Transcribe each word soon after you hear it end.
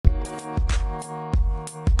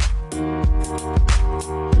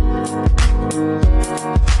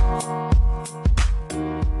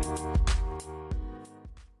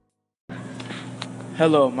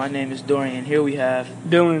Hello, my name is Dorian, and here we have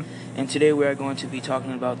Dylan. And today we are going to be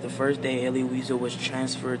talking about the first day Elie Wiesel was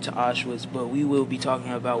transferred to Auschwitz, but we will be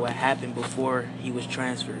talking about what happened before he was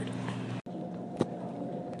transferred.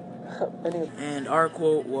 And our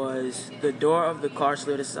quote was, "The door of the car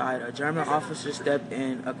slid aside. A German officer stepped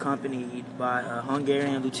in, accompanied by a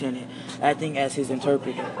Hungarian lieutenant, acting as his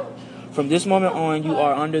interpreter. From this moment on, you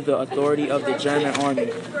are under the authority of the German army.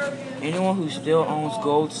 Anyone who still owns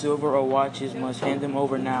gold, silver, or watches must hand them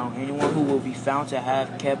over now. Anyone who will be found to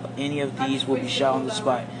have kept any of these will be shot on the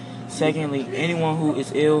spot. Secondly, anyone who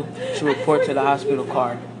is ill should report to the hospital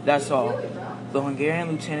car. That's all." The Hungarian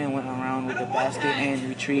lieutenant went around with a basket and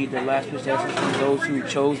retrieved the last possessions from those who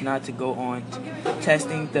chose not to go on,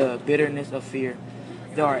 testing the bitterness of fear.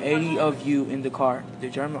 "There are 80 of you in the car," the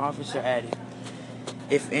German officer added.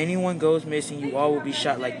 "If anyone goes missing, you all will be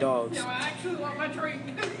shot like dogs."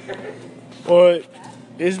 But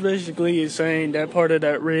it's basically saying that part of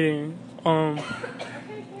that reading,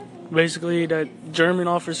 basically that German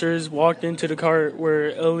officers walked into the car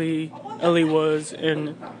where Elie was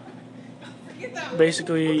and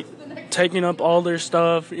basically taking up all their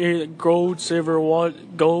stuff, gold, silver,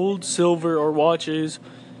 or watches,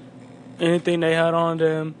 anything they had on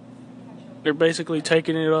them. They're basically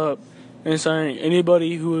taking it up and saying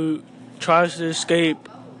anybody who tries to escape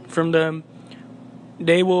from them,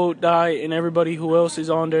 they will die, and everybody who else is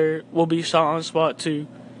on there will be shot on spot too.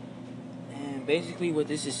 And basically what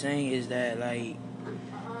this is saying is that, like,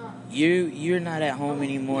 you're not at home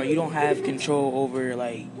anymore. You don't have control over,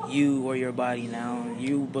 like, you or your body now.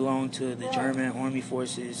 You belong to the German army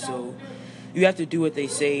forces, so you have to do what they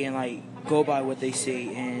say and, like, go by what they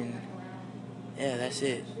say, and yeah, that's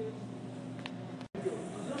it.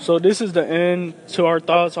 So this is the end to our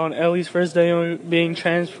thoughts on Elie's first day on being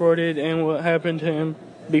transported and what happened to him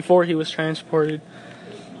before he was transported.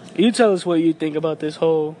 You tell us what you think about this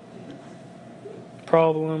whole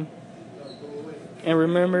problem. And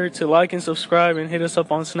remember to like and subscribe and hit us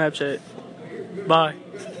up on Snapchat. Bye.